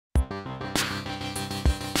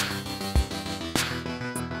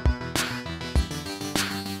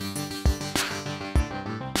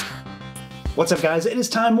What's up, guys? It is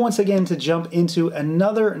time once again to jump into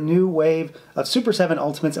another new wave of Super 7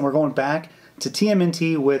 Ultimates, and we're going back to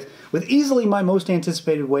TMNT with easily my most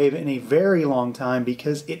anticipated wave in a very long time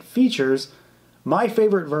because it features my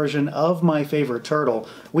favorite version of my favorite turtle.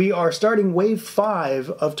 We are starting wave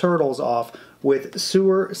 5 of turtles off with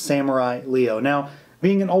Sewer Samurai Leo. Now,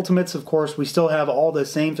 being in Ultimates, of course, we still have all the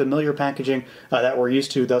same familiar packaging that we're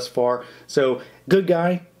used to thus far. So, good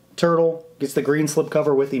guy, turtle, gets the green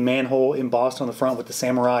slipcover with the manhole embossed on the front with the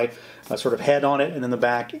samurai sort of head on it, and then the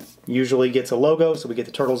back usually gets a logo, so we get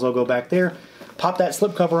the turtle's logo back there. Pop that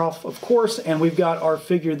slipcover off, of course, and we've got our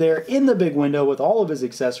figure there in the big window with all of his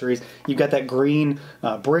accessories. You've got that green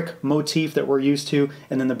brick motif that we're used to,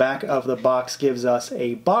 and then the back of the box gives us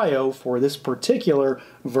a bio for this particular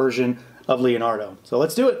version of Leonardo. So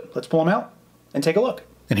let's do it. Let's pull him out and take a look.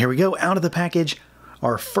 And here we go, out of the package.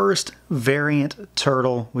 Our first variant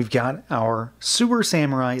turtle, we've got our Sewer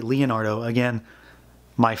Samurai Leonardo. Again,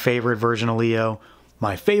 my favorite version of Leo,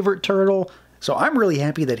 my favorite turtle. So I'm really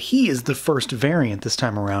happy that he is the first variant this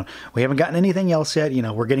time around. We haven't gotten anything else yet. You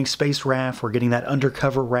know, we're getting Space Raph, we're getting that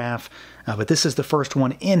undercover Raph, but this is the first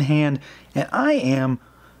one in hand, and I am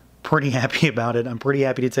pretty happy about it. I'm pretty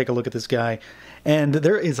happy to take a look at this guy, and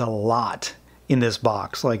there is a lot in this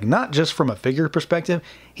box. Like, not just from a figure perspective,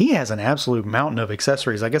 he has an absolute mountain of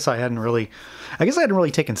accessories. I guess I hadn't really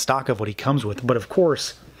taken stock of what he comes with, but of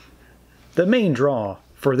course, the main draw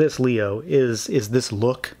for this Leo is this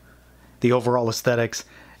look, the overall aesthetics,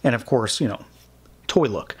 and of course, you know, toy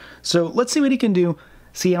look. So let's see what he can do,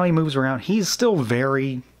 see how he moves around. He's still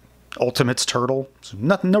very Ultimates turtle, so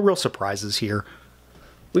no real surprises here.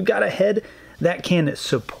 We've got a head that can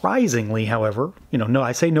surprisingly, however, you know, no,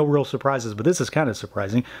 I say no real surprises, but this is kind of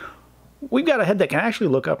surprising. We've got a head that can actually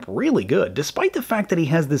look up really good, despite the fact that he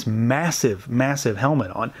has this massive, massive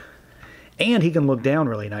helmet on. And he can look down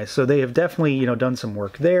really nice, so they have definitely, you know, done some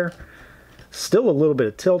work there. Still a little bit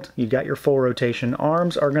of tilt. You got your full rotation.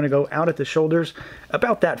 Arms are going to go out at the shoulders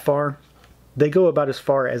about that far. They go about as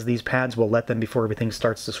far as these pads will let them before everything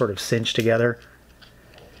starts to sort of cinch together.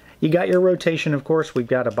 You got your rotation, of course. We've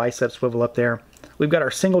got a bicep swivel up there. We've got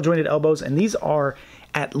our single jointed elbows, and these are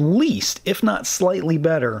at least, if not slightly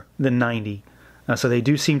better than 90. So they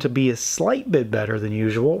do seem to be a slight bit better than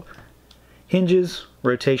usual. Hinges,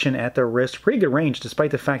 rotation at the wrist. Pretty good range,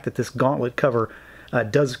 despite the fact that this gauntlet cover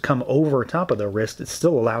does come over top of the wrist. It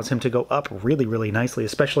still allows him to go up really, really nicely,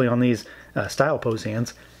 especially on these style pose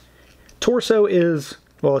hands. Torso is,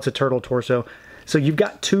 well, it's a turtle torso. So you've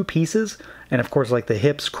got two pieces, and of course, like the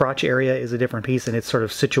hips, crotch area is a different piece, and it's sort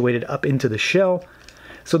of situated up into the shell.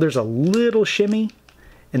 So there's a little shimmy,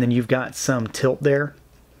 and then you've got some tilt there,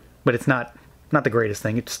 but it's not the greatest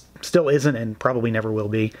thing. It still isn't, and probably never will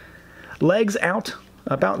be. Legs out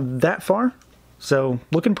about that far, so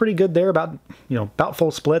looking pretty good there, about, you know, about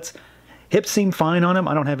full splits. Hips seem fine on him.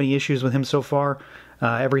 I don't have any issues with him so far.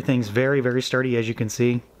 Everything's very, very sturdy, as you can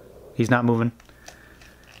see. He's not moving.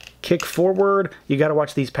 Kick forward, you got to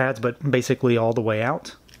watch these pads, but basically all the way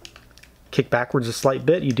out. Kick backwards a slight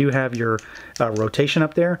bit. You do have your rotation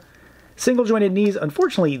up there. Single jointed knees,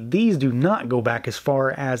 unfortunately, these do not go back as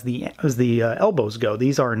far as the elbows go.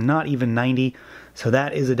 These are not even 90, so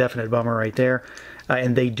that is a definite bummer right there.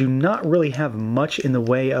 And they do not really have much in the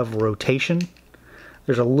way of rotation.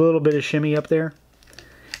 There's a little bit of shimmy up there.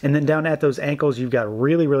 And then down at those ankles, you've got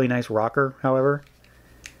really, really nice rocker, however.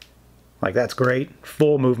 Like, that's great.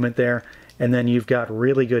 Full movement there. And then you've got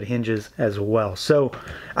really good hinges as well. So,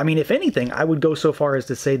 I mean, if anything, I would go so far as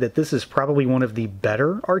to say that this is probably one of the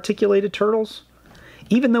better articulated turtles.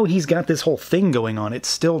 Even though he's got this whole thing going on, it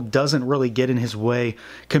still doesn't really get in his way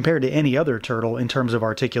compared to any other turtle in terms of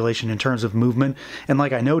articulation, in terms of movement. And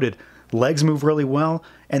like I noted, legs move really well,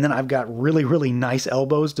 and then I've got really, really nice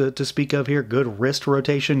elbows to speak of here. Good wrist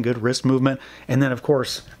rotation, good wrist movement. And then, of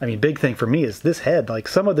course, I mean, big thing for me is this head. Like,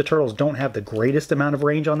 some of the turtles don't have the greatest amount of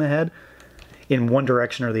range on the head in one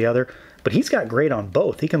direction or the other, but he's got great on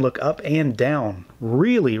both. He can look up and down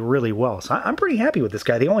really, really well. So I'm pretty happy with this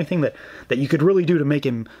guy. The only thing that you could really do to make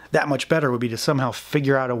him that much better would be to somehow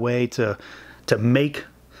figure out a way to make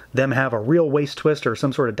them have a real waist twist or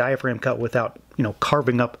some sort of diaphragm cut without, you know,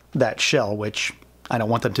 carving up that shell, which I don't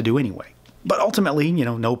want them to do anyway. But ultimately, you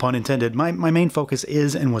know, no pun intended, my main focus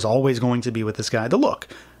is and was always going to be with this guy, the look.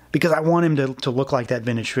 Because I want him to look like that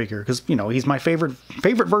vintage figure, because, you know, he's my favorite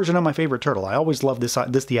version of my favorite turtle. I always love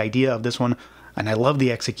the idea of this one, and I love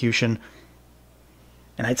the execution.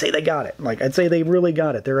 And I'd say they got it. Like, I'd say they really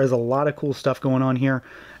got it. There is a lot of cool stuff going on here.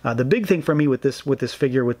 The big thing for me with this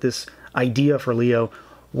figure, with this idea for Leo,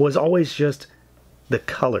 was always just the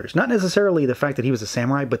colors. Not necessarily the fact that he was a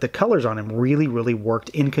samurai, but the colors on him really, really worked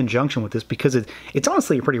in conjunction with this, because it's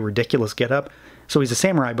honestly a pretty ridiculous getup. So he's a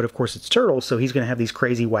samurai, but of course it's turtles, so he's going to have these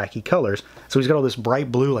crazy, wacky colors. So he's got all this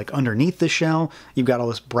bright blue like underneath the shell. You've got all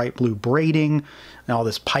this bright blue braiding, and all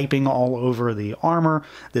this piping all over the armor,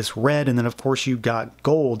 this red, and then of course you've got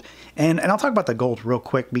gold. And I'll talk about the gold real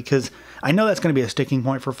quick, because I know that's going to be a sticking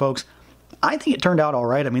point for folks. I think it turned out all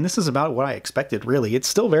right. I mean, this is about what I expected, really. It's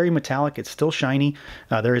still very metallic. It's still shiny.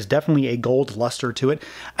 There is definitely a gold luster to it.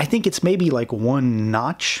 I think it's maybe like one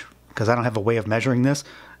notch, because I don't have a way of measuring this,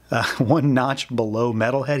 one notch below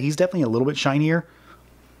Metalhead. He's definitely a little bit shinier.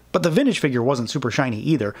 But the vintage figure wasn't super shiny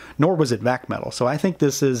either, nor was it vac metal. So I think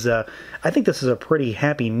this is a pretty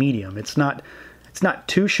happy medium. It's not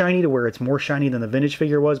too shiny to where it's more shiny than the vintage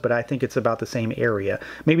figure was, but I think it's about the same area.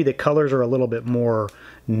 Maybe the colors are a little bit more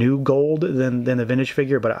new gold than the vintage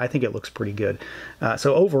figure, but I think it looks pretty good.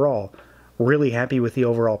 So overall, really happy with the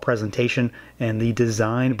overall presentation and the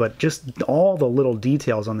design, but just all the little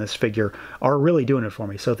details on this figure are really doing it for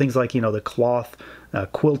me. So things like, you know, the cloth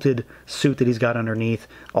quilted suit that he's got underneath,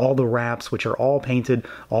 all the wraps, which are all painted,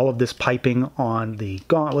 all of this piping on the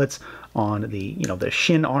gauntlets, on the, you know, the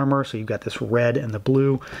shin armor. So you've got this red and the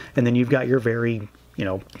blue, and then you've got your very, you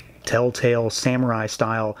know, telltale samurai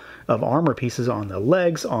style of armor pieces on the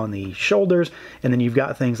legs, on the shoulders, and then you've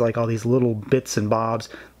got things like all these little bits and bobs,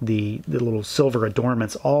 the little silver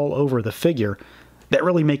adornments all over the figure that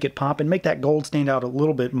really make it pop and make that gold stand out a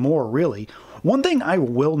little bit more, really. One thing I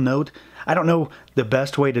will note, I don't know the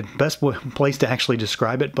best place to actually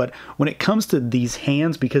describe it, but when it comes to these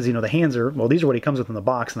hands, because, you know, the hands are, well, these are what he comes with in the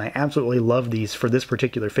box, and I absolutely love these for this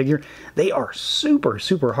particular figure. They are super,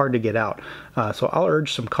 super hard to get out. So I'll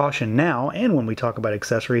urge some caution now, and when we talk about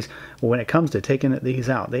accessories, when it comes to taking these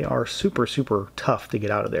out, they are super, super tough to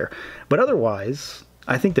get out of there. But otherwise,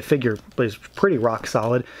 I think the figure is pretty rock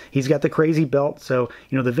solid. He's got the crazy belt, so,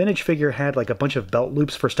 you know, the vintage figure had like a bunch of belt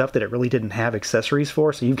loops for stuff that it really didn't have accessories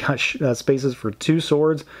for. So you've got spaces for 2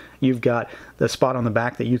 swords. You've got the spot on the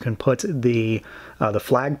back that you can put the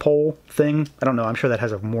flagpole thing. I don't know, I'm sure that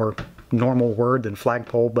has a more normal word than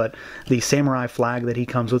flagpole, but the samurai flag that he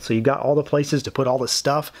comes with. So you've got all the places to put all the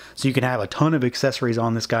stuff, so you can have a ton of accessories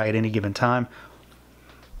on this guy at any given time.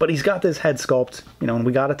 But he's got this head sculpt, you know, and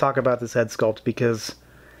we got to talk about this head sculpt because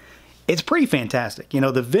it's pretty fantastic. You know,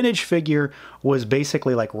 the vintage figure was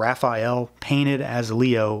basically like Raphael painted as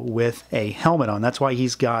Leo with a helmet on. That's why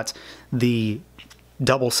he's got the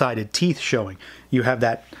double-sided teeth showing. You have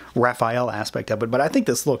that Raphael aspect of it, but I think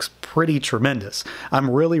this looks pretty tremendous. I'm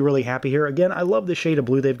really, really happy here. Again, I love the shade of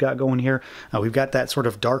blue they've got going here. We've got that sort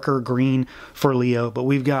of darker green for Leo, but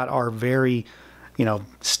we've got our very, you know,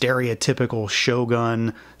 stereotypical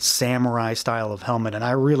shogun samurai style of helmet, and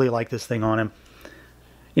I really like this thing on him.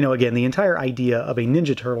 You know, again, the entire idea of a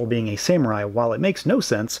Ninja Turtle being a samurai, while it makes no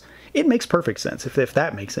sense, it makes perfect sense, if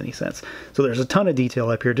that makes any sense. So there's a ton of detail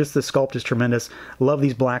up here. Just the sculpt is tremendous. Love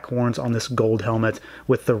these black horns on this gold helmet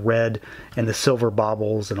with the red and the silver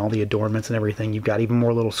baubles and all the adornments and everything. You've got even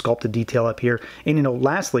more little sculpted detail up here. And, you know,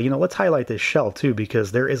 lastly, you know, let's highlight this shell too,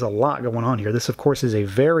 because there is a lot going on here. This, of course, is a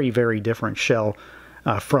very, very different shell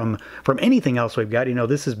from anything else we've got. You know,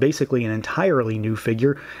 this is basically an entirely new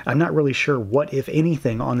figure. I'm not really sure what, if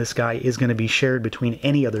anything, on this guy is going to be shared between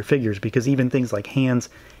any other figures, because even things like hands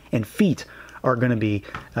and feet are going to be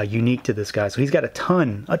unique to this guy. So he's got a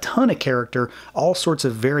ton of character, all sorts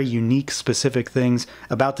of very unique, specific things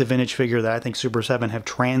about the vintage figure that I think Super 7 have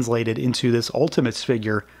translated into this Ultimates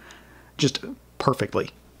figure just perfectly.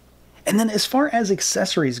 And then as far as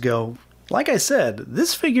accessories go, like I said,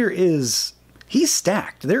 this figure is... he's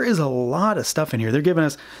stacked. There is a lot of stuff in here. They're giving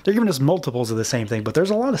us multiples of the same thing, but there's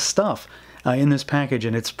a lot of stuff in this package,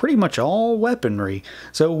 and it's pretty much all weaponry.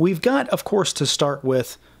 So we've got, of course, to start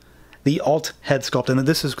with the alt head sculpt, and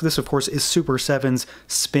this of course is Super 7's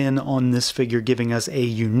spin on this figure, giving us a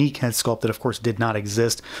unique head sculpt that of course did not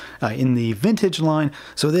exist in the vintage line.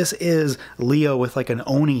 So this is Leo with like an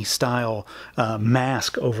Oni style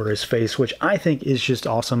mask over his face, which I think is just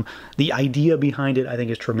awesome. The idea behind it I think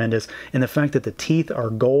is tremendous, and the fact that the teeth are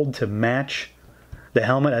gold to match the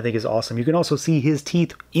helmet I think is awesome. You can also see his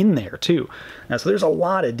teeth in there too. So there's a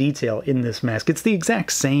lot of detail in this mask. It's the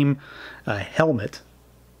exact same helmet.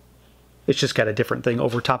 It's just got a different thing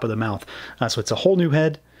over top of the mouth. So it's a whole new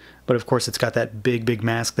head, But of course, it's got that big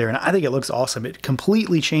mask there, and I think it looks awesome. It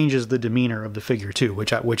completely changes the demeanor of the figure too,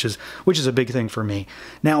 which is a big thing for me.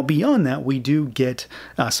 Now, beyond that, we do get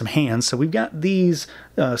some hands. So we've got these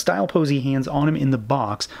style posy hands on him in the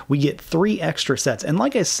box. We get 3 extra sets, and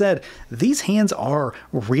like I said, these hands are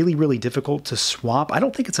really difficult to swap. I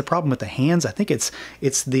don't think it's a problem with the hands. I think it's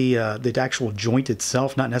the actual joint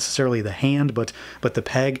itself, not necessarily the hand, but the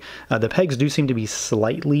peg. The pegs do seem to be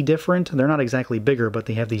slightly different. They're not exactly bigger, but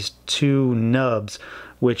they have these 2 nubs,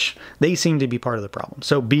 which they seem to be part of the problem.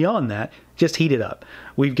 So beyond that, just heat it up.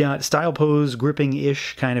 We've got style pose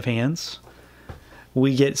gripping-ish kind of hands.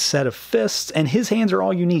 We get set of fists, and his hands are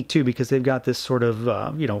all unique too because they've got this sort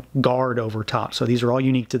of you know, guard over top. So these are all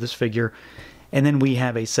unique to this figure. And then we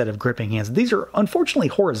have a set of gripping hands. These are unfortunately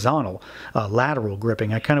horizontal, lateral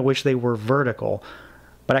gripping. I kind of wish they were vertical,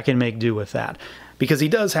 but I can make do with that because he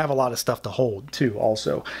does have a lot of stuff to hold too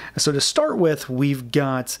also. So to start with, we've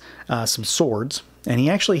got some swords, and he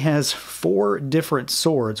actually has 4 different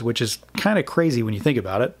swords, which is kind of crazy when you think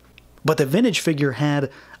about it. But the vintage figure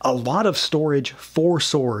had a lot of storage for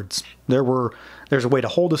swords. There's a way to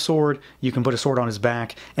hold a sword, you can put a sword on his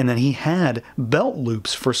back, and then he had belt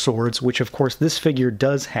loops for swords, which of course this figure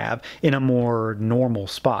does have in a more normal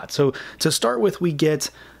spot. So to start with, we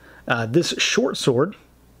get this short sword,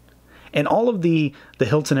 and all of the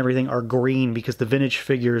hilts and everything are green because the vintage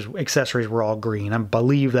figure's accessories were all green. I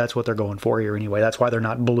believe that's what they're going for here anyway. That's why they're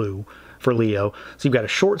not blue for Leo. So you've got a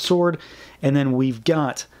short sword, and then we've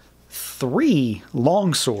got 3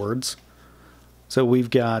 long swords. So we've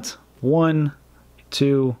got 1,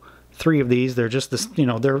 2, 3 of these. They're just this, you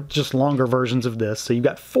know, they're just longer versions of this. So you've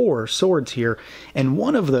got 4 swords here, and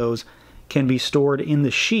one of those can be stored in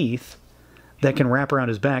the sheath that can wrap around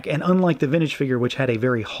his back. And unlike the vintage figure, which had a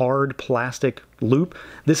very hard plastic loop,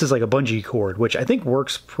 this is like a bungee cord, which I think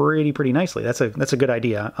works pretty nicely. That's a good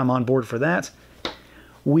idea. I'm on board for that.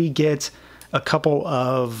 We get a couple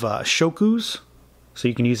of shokus, so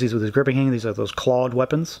you can use these with his gripping hand. These are those clawed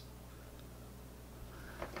weapons.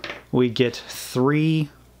 We get 3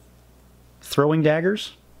 throwing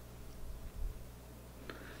daggers,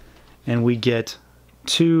 and we get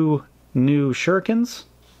 2 new shurikens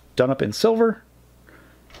done up in silver.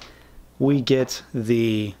 We get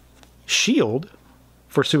the shield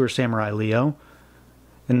for Sewer Samurai Leo,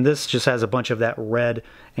 and this just has a bunch of that red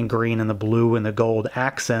and green and the blue and the gold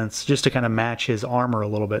accents just to kind of match his armor a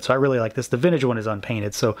little bit. So I really like this. The vintage one is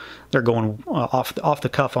unpainted, so they're going off the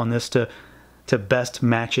cuff on this to best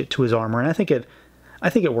match it to his armor, and I think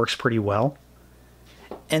it works pretty well.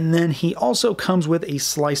 And then he also comes with a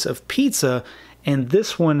slice of pizza, and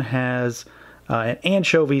this one has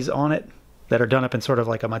anchovies on it that are done up in sort of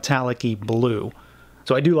like a metallic-y blue.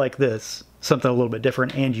 So I do like this, something a little bit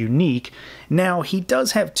different and unique. Now, he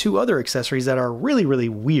does have 2 other accessories that are really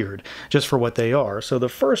weird, just for what they are. So the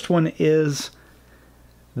first one is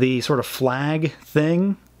the sort of flag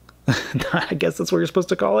thing. I guess that's what you're supposed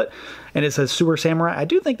to call it. And it says Sewer Samurai. I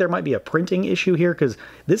do think there might be a printing issue here because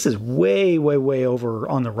this is way over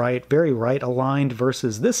on the right, very right aligned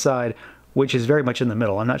versus this side, which is very much in the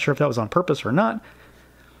middle. I'm not sure if that was on purpose or not,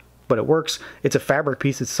 but it works. It's a fabric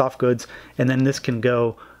piece, it's soft goods, and then this can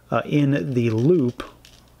go in the loop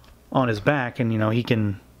on his back, and you know, he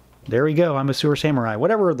can, there we go, I'm a Sewer Samurai.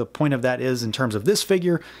 Whatever the point of that is in terms of this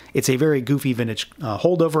figure, it's a very goofy vintage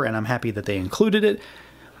holdover, and I'm happy that they included it.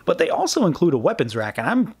 But they also include a weapons rack, and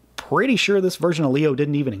I'm pretty sure this version of Leo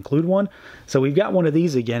didn't even include one. So we've got one of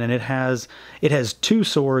these again, and it has 2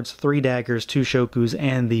 swords, 3 daggers, 2 shokus,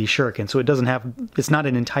 and the shuriken. So it doesn't have, it's not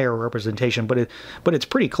an entire representation, but it's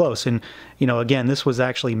pretty close. And you know, again, this was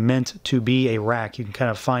actually meant to be a rack. You can kind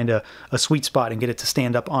of find a sweet spot and get it to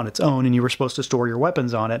stand up on its own, and you were supposed to store your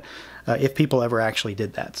weapons on it if people ever actually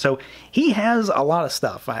did that. So he has a lot of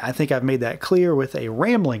stuff. I think I've made that clear with a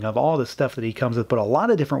rambling of all the stuff that he comes with, but a lot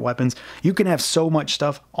of different weapons. You can have so much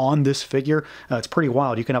stuff on this figure. It's pretty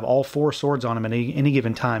wild. You can have all 4 swords on him at any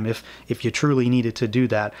given time if you truly needed to do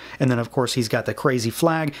that. And then of course he's got the crazy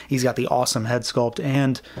flag, he's got the awesome head sculpt,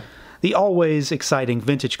 and the always exciting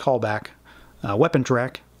vintage callback weapon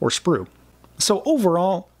track or sprue. So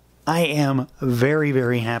overall, I am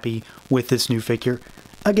very happy with this new figure.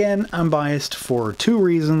 Again, I'm biased for 2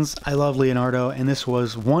 reasons. I love Leonardo, and this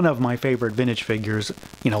was one of my favorite vintage figures,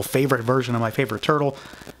 you know, favorite version of my favorite turtle.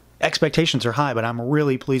 Expectations are high, but I'm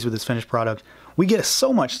really pleased with this finished product. We get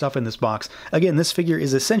so much stuff in this box. Again, this figure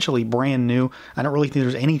is essentially brand new. I don't really think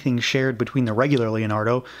there's anything shared between the regular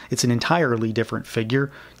Leonardo. It's an entirely different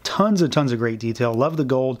figure. Tons and tons of great detail. Love the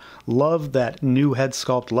gold. Love that new head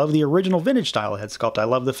sculpt. Love the original vintage style head sculpt. I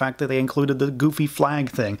love the fact that they included the goofy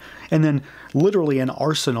flag thing. And then literally an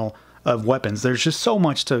arsenal of weapons. There's just so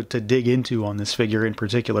much to dig into on this figure in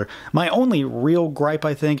particular. My only real gripe,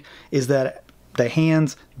 I think, is that the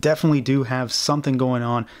hands definitely do have something going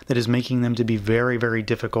on that is making them to be very, very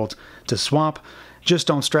difficult to swap. Just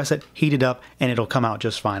don't stress it, heat it up, and it'll come out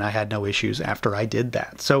just fine. I had no issues after I did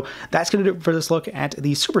that. So that's going to do it for this look at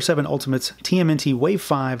the Super 7 Ultimates TMNT Wave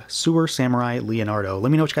 5 Sewer Samurai Leonardo.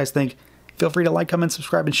 Let me know what you guys think. Feel free to like, comment,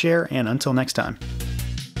 subscribe, and share, and until next time.